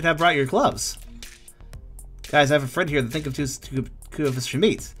 You should have brought your gloves. Guys, I have a friend here that think of two of us should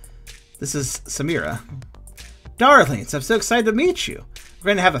meet. This is Samira. Darlings, I'm so excited to meet you. We're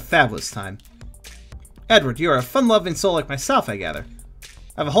going to have a fabulous time. Edward, you are a fun-loving soul like myself, I gather.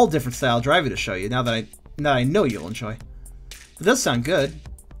 I have a whole different style of driving to show you now that I know you'll enjoy. It does sound good.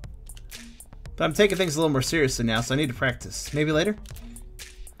 But I'm taking things a little more seriously now, so I need to practice. Maybe later?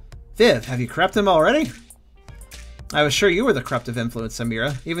 Viv, have you corrupted him already? I was sure you were the corruptive influence,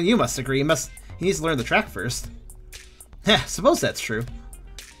 Samira. Even you must agree. He needs to learn the track first. Heh, suppose that's true.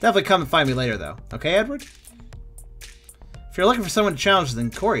 Definitely come and find me later, though. Okay, Edward? If you're looking for someone to challenge, then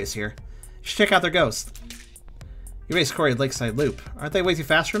Corey is here. You should check out their ghost. You raced Corey at Lakeside Loop. Aren't they way too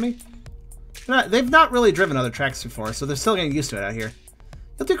fast for me? They've not really driven other tracks before, so they're still getting used to it out here.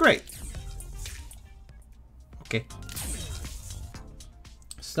 You'll do great. Okay.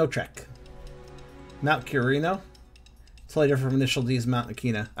 Snow Trek. Mount Curino. Totally different from Initial D's Mount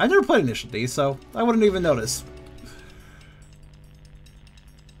Akina. I've never played Initial D, so I wouldn't even notice.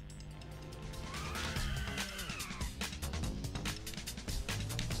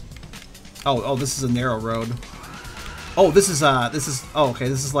 Oh, this is a narrow road. Oh, this is, oh, okay,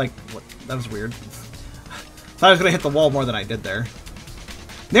 this is like, what, that was weird. Thought I was gonna hit the wall more than I did there.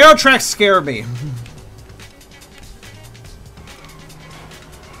 Narrow tracks scare me.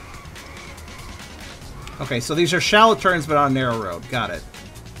 Okay, so these are shallow turns, but on a narrow road. Got it.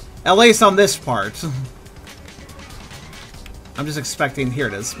 At least on this part. I'm just expecting, here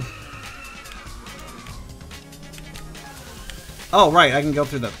it is. Oh, right, I can go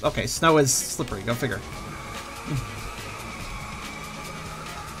through the... Okay, snow is slippery. Go figure.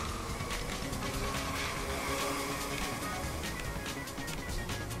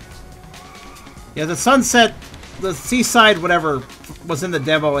 Yeah, the sunset, the seaside, whatever, was in the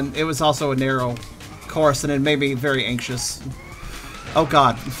demo, and it was also a narrow course, and it made me very anxious. Oh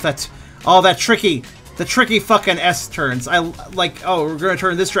god, that's... Oh, that tricky... The tricky fucking S-turns. I like, oh, we're gonna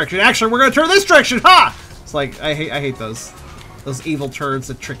turn this direction. Actually, we're gonna turn this direction! Ha! It's like, I hate those. Those evil turns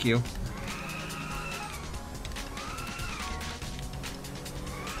that trick you.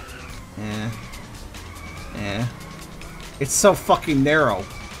 It's so fucking narrow.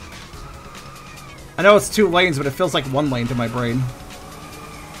 I know it's 2 lanes, but it feels like 1 lane to my brain.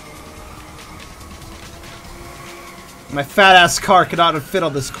 My fat-ass car cannot fit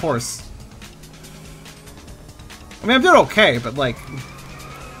on this course. I mean, I'm doing okay, but, like...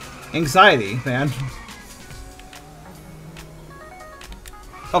 Anxiety, man.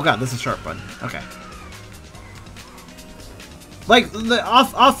 Oh god, this is a sharp one. Okay. Like, the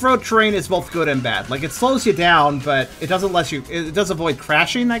off-road terrain is both good and bad. Like, it slows you down, but it doesn't let you... It does avoid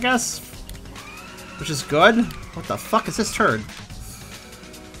crashing, I guess? Which is good. What the fuck is this turn?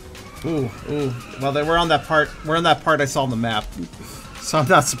 Ooh, ooh. Well, we're on that part. We're on that part I saw on the map. So I'm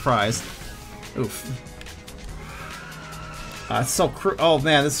not surprised. Oof. It's so oh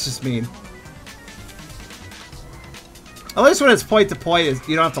man, this is just mean. At least when it's point to point,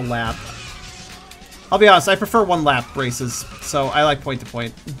 you don't have to lap. I'll be honest, I prefer 1 lap races, so I like point to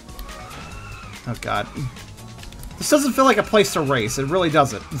point. Oh god. This doesn't feel like a place to race, it really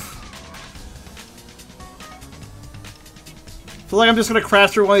doesn't. I feel like I'm just gonna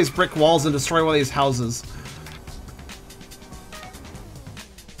crash through one of these brick walls and destroy one of these houses.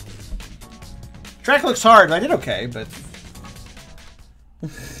 Track looks hard, I did okay, but...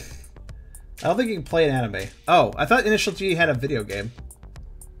 I don't think you can play an anime. Oh, I thought Initial G had a video game.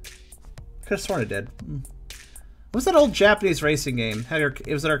 I could have sworn it did. What was that old Japanese racing game?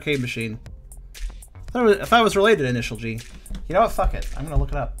 It was an arcade machine. I thought it was related to Initial G. You know what? Fuck it. I'm gonna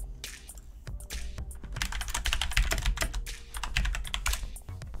look it up.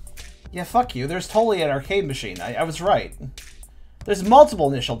 Yeah, fuck you. There's totally an arcade machine. I was right. There's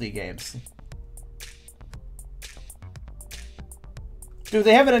multiple Initial D games. Dude,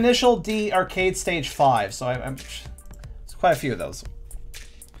 they have an Initial D Arcade Stage 5, so there's quite a few of those.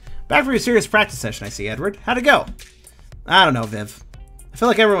 Back for your serious practice session, I see, Edward. How'd it go? I don't know, Viv. I feel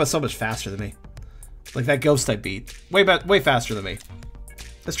like everyone was so much faster than me. Like that ghost I beat. Way faster than me.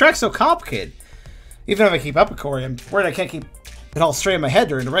 This track's so complicated. Even if I keep up with Corey, I'm worried I can't keep it all straight in my head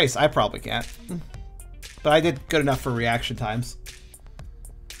during the race. I probably can't. But I did good enough for reaction times.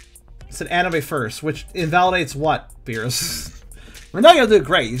 It's an anime first, which invalidates what, Beers? We know you'll do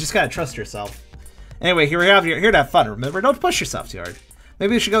great. You just gotta trust yourself. Anyway, here to have fun. Remember, don't push yourself too hard.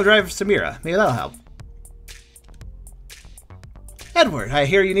 Maybe you should go drive Samira. Maybe that'll help. Edward, I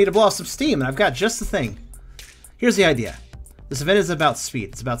hear you need to blow off some steam, and I've got just the thing. Here's the idea. This event isn't about speed.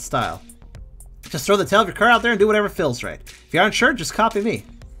 It's about style. Just throw the tail of your car out there and do whatever feels right. If you aren't sure, just copy me.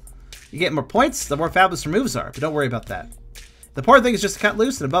 You get more points, the more fabulous your moves are, but don't worry about that. The important thing is just to cut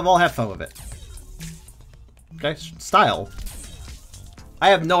loose and above all, have fun with it. Okay, style. I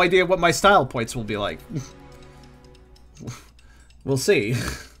have no idea what my style points will be like. We'll see.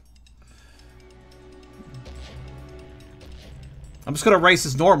 I'm just gonna race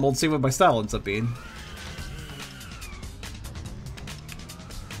as normal and see what my style ends up being.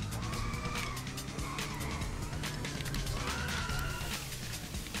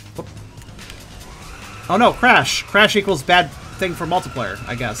 Oh no, crash! Crash equals bad thing for multiplayer,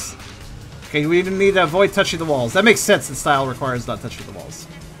 I guess. Okay, we need to avoid touching the walls. That makes sense that style requires not touching the walls.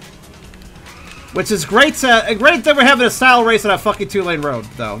 Which is great great that we're having a style race on a fucking 2-lane road,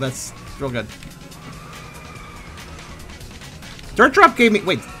 though. That's real good. Dirt drop gave me...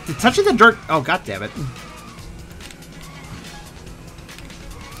 Wait, did touching the dirt... Oh, god damn it.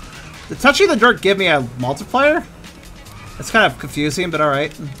 Did touching the dirt give me a multiplier? That's kind of confusing, but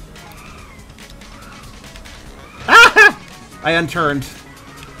alright. Ah! I unturned.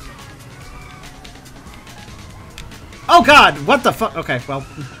 Oh god, what the fuck? Okay, well...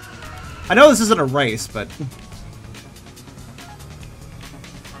 I know this isn't a race, but...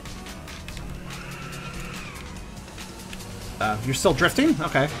 You're still drifting?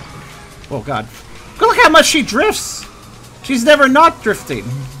 Okay. Oh god. Look how much she drifts! She's never not drifting.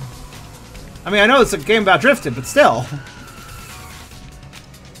 I mean, I know it's a game about drifting, but still.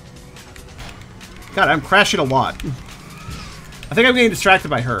 God, I'm crashing a lot. I think I'm getting distracted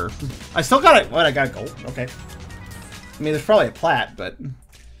by her. I still got it. What? I got a gold. Okay. I mean, there's probably a plat, but...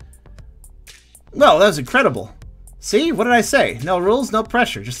 No, that was incredible. See? What did I say? No rules, no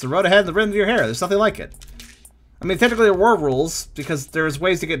pressure. Just the road ahead and the rhythm of your hair. There's nothing like it. I mean, technically there were rules, because there's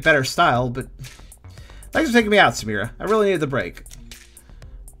ways to get better style, but... Thanks for taking me out, Samira. I really needed the break.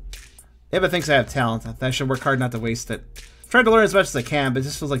 Eva thinks I have talent. I should work hard not to waste it. I've tried to learn as much as I can, but it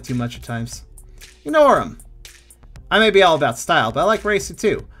just feels like too much at times. Ignore him. I may be all about style, but I like racing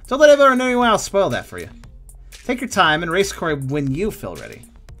too. Don't let anyone else spoil that for you. Take your time and race Corey when you feel ready.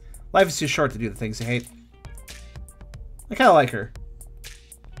 Life is too short to do the things you hate. I kind of like her.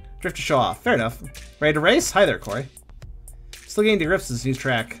 Drift to show off. Fair enough. Ready to race? Hi there, Corey. Still getting to grips with this new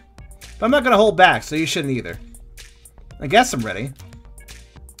track. But I'm not going to hold back, so you shouldn't either. I guess I'm ready.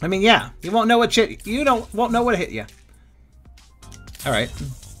 I mean, yeah. You won't know what shit... won't know what hit you. Alright.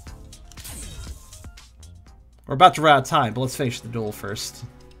 We're about to run out of time, but let's finish the duel first.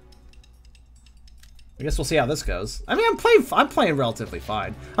 I guess we'll see how this goes. I mean, I'm playing relatively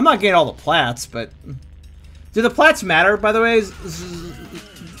fine. I'm not getting all the plats, but... Do the plats matter, by the way?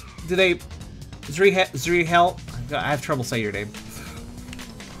 Do they... Zrihel? I have trouble saying your name.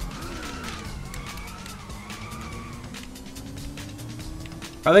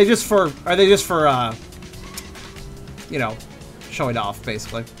 Are they just for, you know, showing off,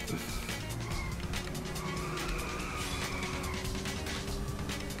 basically?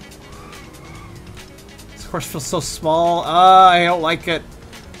 This course feels so small. I don't like it.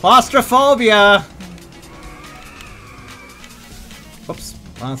 Claustrophobia! Whoops.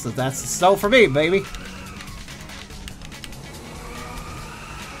 Well, that's the snow for me, baby.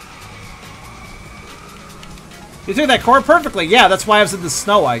 You took that corner perfectly. Yeah, that's why I was in the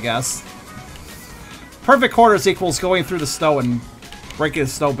snow, I guess. Perfect corners equals going through the snow and breaking a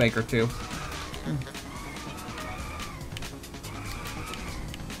snowbank or two.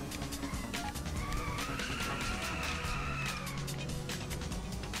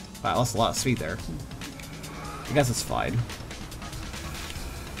 Wow, that's a lot of speed there. I guess it's fine.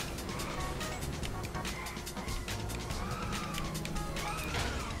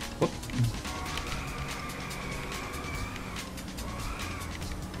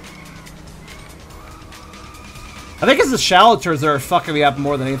 I think it's the shallow turns that are fucking me up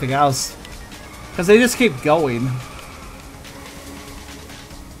more than anything else. Because they just keep going.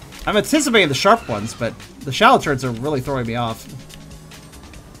 I'm anticipating the sharp ones, but the shallow turns are really throwing me off.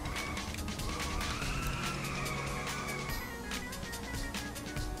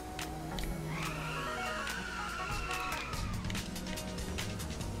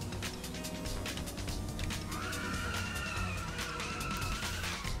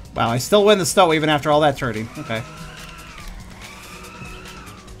 Wow, I still win the snow even after all that turning. Okay.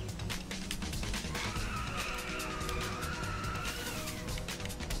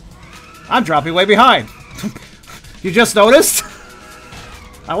 I'm dropping way behind. You just noticed?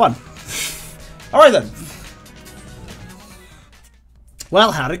 I won. Alright then.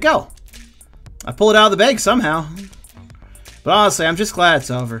 Well, how'd it go? I pulled it out of the bag somehow. But honestly, I'm just glad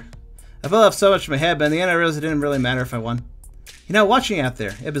it's over. I built up so much in my head, but in the end I realized it didn't really matter if I won. You know, watching you out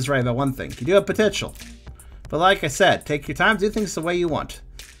there, Ibba's right about one thing. You do have potential. But like I said, take your time, do things the way you want.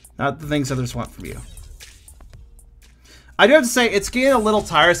 Not the things others want from you. I do have to say, it's getting a little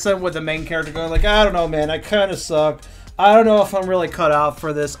tiresome with the main character going like, I don't know, man, I kind of suck. I don't know if I'm really cut out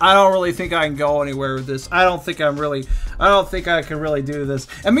for this. I don't really think I can go anywhere with this. I don't think I can really do this.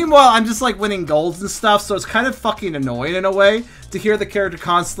 And meanwhile, I'm just like winning golds and stuff, so it's kind of fucking annoying in a way to hear the character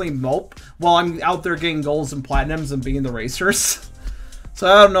constantly mope while I'm out there getting golds and platinums and being the racers. So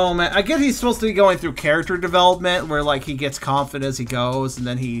I don't know, man. I guess he's supposed to be going through character development where like he gets confident as he goes and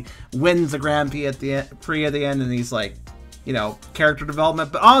then he wins the Grand Prix at the end and he's like, you know, character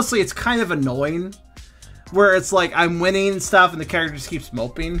development. But honestly, it's kind of annoying where it's like I'm winning stuff and the character just keeps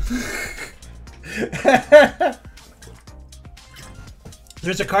moping.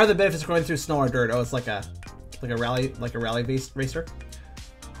 There's a car that benefits going through snow or dirt. Oh, it's like a rally based racer.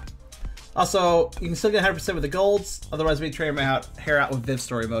 Also, you can still get 100% with the golds. Otherwise, we trade my hair out with Viv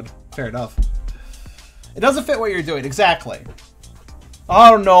story mode. Fair enough. It doesn't fit what you're doing exactly.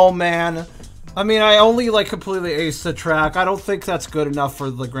 I don't know, man. I mean, I only like completely aced the track. I don't think that's good enough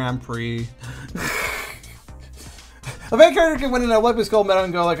for the Grand Prix. A main character can win an Olympics gold medal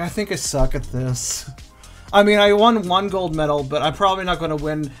and go like, I think I suck at this. I mean, I won 1 gold medal, but I'm probably not going to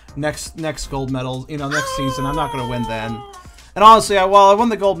win next gold medal. You know, next season, I'm not going to win then. And honestly, I won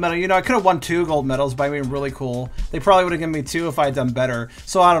the gold medal. You know, I could have won 2 gold medals by being really cool. They probably would have given me 2 if I had done better.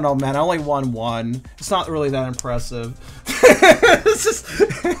 So I don't know, man. I only won 1. It's not really that impressive. It's just...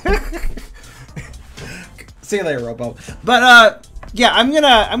 See you later, Robo. But yeah, I'm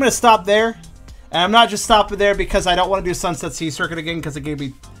gonna stop there. And I'm not just stopping there because I don't want to do Sunset Sea Circuit again because it gave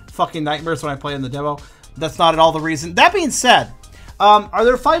me fucking nightmares when I played in the demo. That's not at all the reason. That being said, are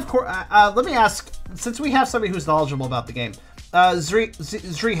there 5 courses? Let me ask, since we have somebody who's knowledgeable about the game,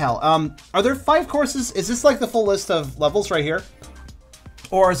 Zrihel, are there 5 courses? Is this like the full list of levels right here?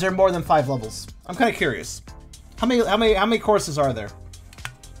 Or is there more than 5 levels? I'm kind of curious. How many courses are there?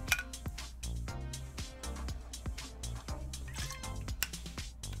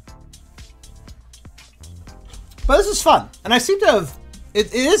 But this is fun, and I seem to have.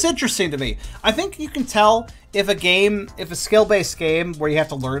 It is interesting to me. I think you can tell if a skill-based game where you have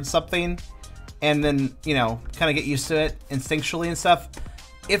to learn something, and then kind of get used to it instinctually and stuff.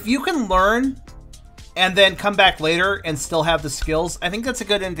 If you can learn and then come back later and still have the skills, I think that's a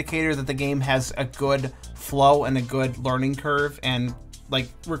good indicator that the game has a good flow and a good learning curve, and like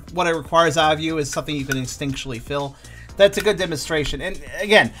what it requires out of you is something you can instinctually feel. That's a good demonstration. And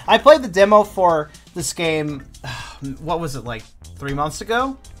again, I played the demo for this game, what was it, like 3 months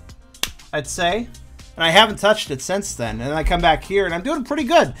ago, I'd say? And I haven't touched it since then. And I come back here and I'm doing pretty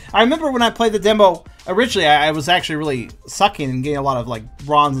good. I remember when I played the demo originally, I was actually really sucking and getting a lot of like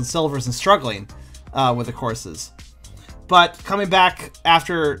bronze and silvers and struggling with the courses. But coming back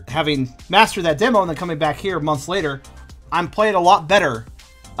after having mastered that demo and then coming back here months later, I'm playing a lot better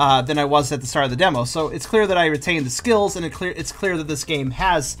than I was at the start of the demo. So it's clear that I retained the skills, and it's clear that this game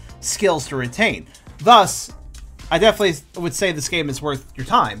has skills to retain. Thus, I definitely would say this game is worth your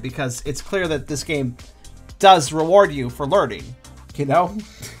time, because it's clear that this game does reward you for learning,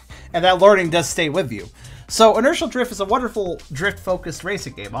 and that learning does stay with you. So Inertial Drift is a wonderful drift-focused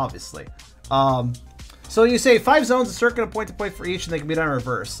racing game, obviously. So you say 5 zones, a circuit, a point-to-point for each, and they can be done in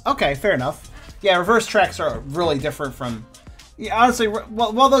reverse. Okay, fair enough. Yeah, reverse tracks are really different from... Yeah, honestly,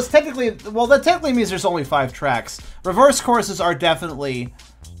 well, that technically means there's only 5 tracks. Reverse courses are definitely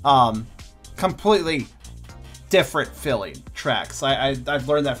completely different feeling tracks. I've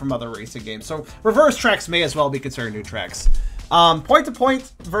learned that from other racing games. So reverse tracks may as well be considered new tracks. Point to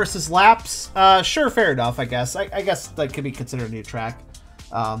point versus laps, sure, fair enough. I guess that could be considered a new track,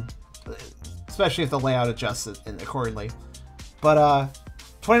 especially if the layout adjusts it accordingly. But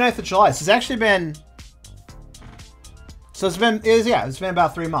 29th of July. So it's actually been. So it's been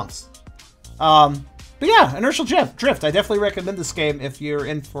about 3 months. But yeah, Inertial Drift. I definitely recommend this game if you're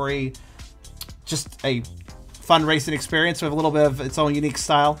in for just a fun racing experience with a little bit of its own unique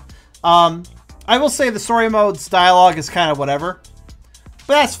style. I will say the story mode's dialogue is kind of whatever,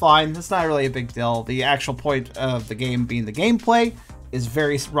 but that's fine. It's not really a big deal. The actual point of the game being the gameplay is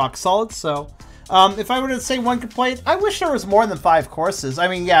very rock solid. So if I were to say one complaint, I wish there was more than 5 courses. I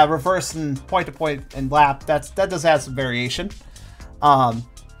mean, yeah, reverse and point-to-point and lap, that does have some variation. But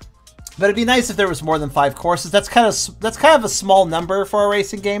it'd be nice if there was more than 5 courses. That's kind of a small number for a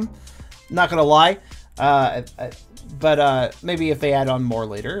racing game. Not gonna lie. But maybe if they add on more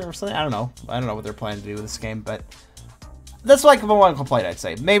later or something, I don't know. I don't know what they're planning to do with this game, but that's like the one complaint I'd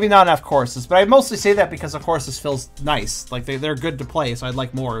say. Maybe not enough courses, but I mostly say that because the courses feels nice. Like they're good to play, so I'd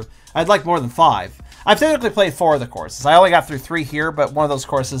like more. I'd like more than 5. I've technically played 4 of the courses. I only got through 3 here, but one of those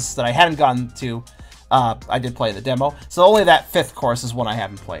courses that I hadn't gotten to, I did play in the demo. So only that 5th course is one I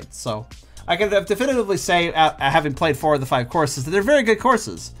haven't played. So I can definitively say, having played 4 of the 5 courses, that they're very good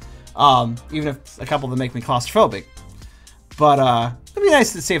courses. Even if a couple of them make me claustrophobic. But it'd be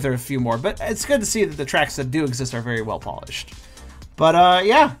nice to see if there are a few more. But it's good to see that the tracks that do exist are very well polished. But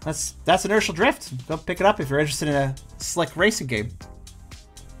yeah, that's Inertial Drift. Go pick it up if you're interested in a slick racing game.